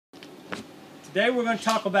Today we're going to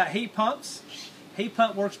talk about heat pumps. Heat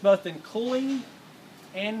pump works both in cooling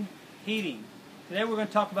and heating. Today we're going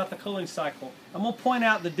to talk about the cooling cycle. I'm going to point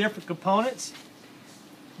out the different components.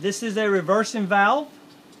 This is a reversing valve.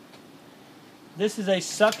 This is a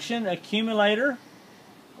suction accumulator.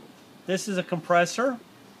 This is a compressor.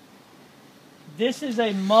 This is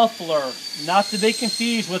a muffler, not to be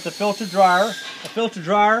confused with the filter dryer. The filter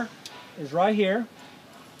dryer is right here.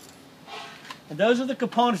 And those are the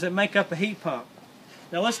components that make up a heat pump.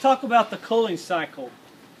 Now let's talk about the cooling cycle.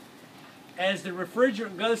 As the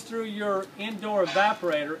refrigerant goes through your indoor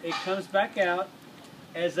evaporator, it comes back out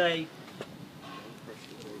as a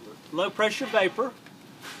low pressure vapor.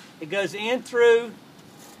 It goes in through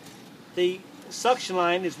the suction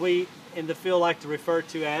line, as we in the field like to refer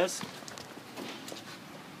to as.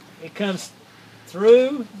 It comes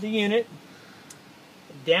through the unit,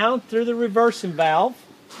 down through the reversing valve.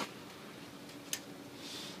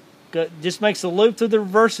 Just makes a loop through the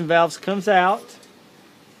reversing valves, comes out,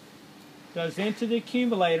 goes into the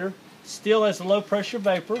accumulator, still as a low pressure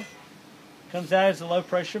vapor, comes out as a low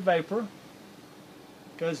pressure vapor,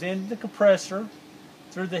 goes into the compressor.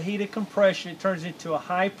 Through the heat of compression, it turns into a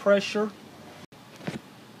high pressure.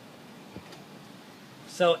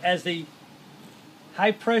 So as the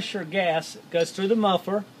high pressure gas goes through the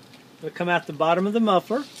muffler, it'll come out the bottom of the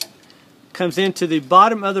muffler, comes into the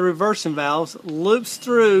bottom of the reversing valves, loops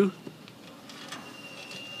through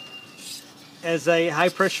as a high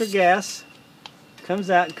pressure gas,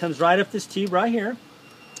 comes out and comes right up this tube right here,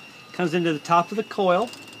 comes into the top of the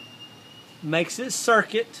coil, makes its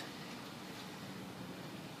circuit,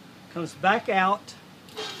 comes back out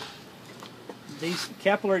these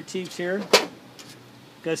capillary tubes here,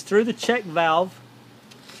 goes through the check valve,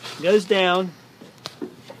 goes down,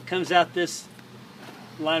 comes out this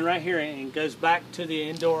line right here and goes back to the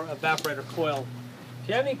indoor evaporator coil. If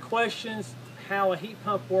you have any questions how a heat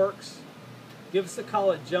pump works, give us a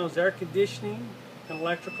call at Jones Air Conditioning and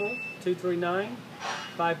Electrical,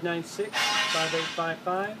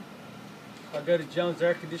 239-596-5855, or go to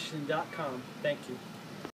jonesairconditioning.com. Thank you.